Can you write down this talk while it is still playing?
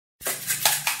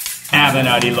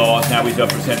Avenatti lost, now he's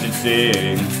up for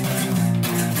sentencing.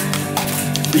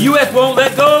 The U.S. won't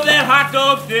let go of that hot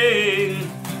dog thing.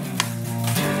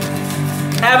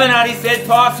 Avenatti said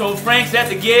Pa sold Franks at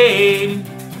the game,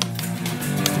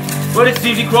 but it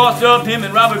seems he crossed up him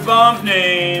and Robert Baum's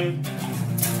name.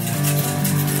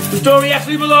 The story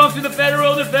actually belongs to the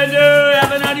federal defender.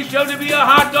 Avenatti showed to be a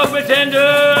hot dog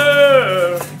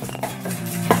pretender.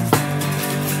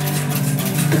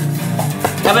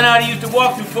 Avenatti used to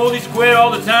walk through Foley Square all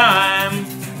the time.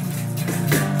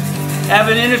 Have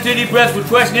an inner city press would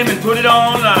question him and put it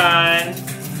online.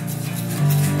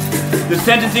 The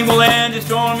sentencing will end at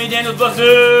Stormy Daniels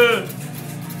bluster.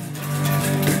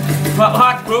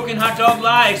 Hot broken hot dog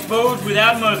lie exposed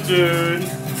without mustard.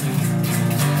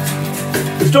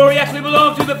 The story actually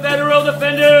belongs to the federal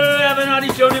defender.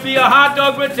 Avenatti showed to be a hot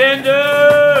dog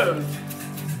pretender.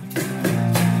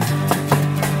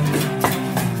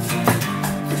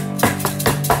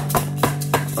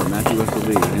 Matthew Russell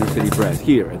Lee, Inner City Press,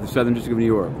 here at the Southern District of New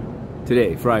York.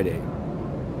 Today, Friday,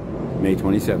 May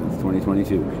 27th,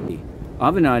 2022.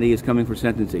 Avenatti is coming for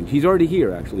sentencing. He's already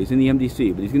here, actually. He's in the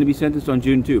MDC, but he's going to be sentenced on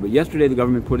June 2. But yesterday, the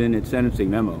government put in its sentencing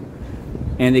memo,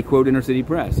 and they quote Inner City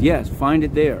Press. Yes, find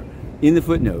it there, in the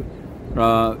footnote.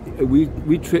 We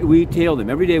tailed him.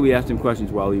 Every day we asked him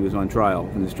questions while he was on trial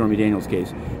in the Stormy Daniels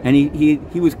case. And he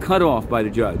was cut off by the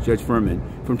judge, Judge Furman,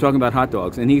 from talking about hot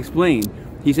dogs. And he explained,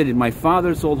 he said, my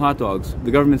father sold hot dogs.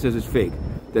 The government says it's fake.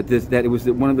 That it was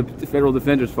one of the federal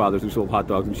defender's fathers who sold hot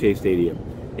dogs in Shea Stadium.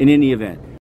 In any event.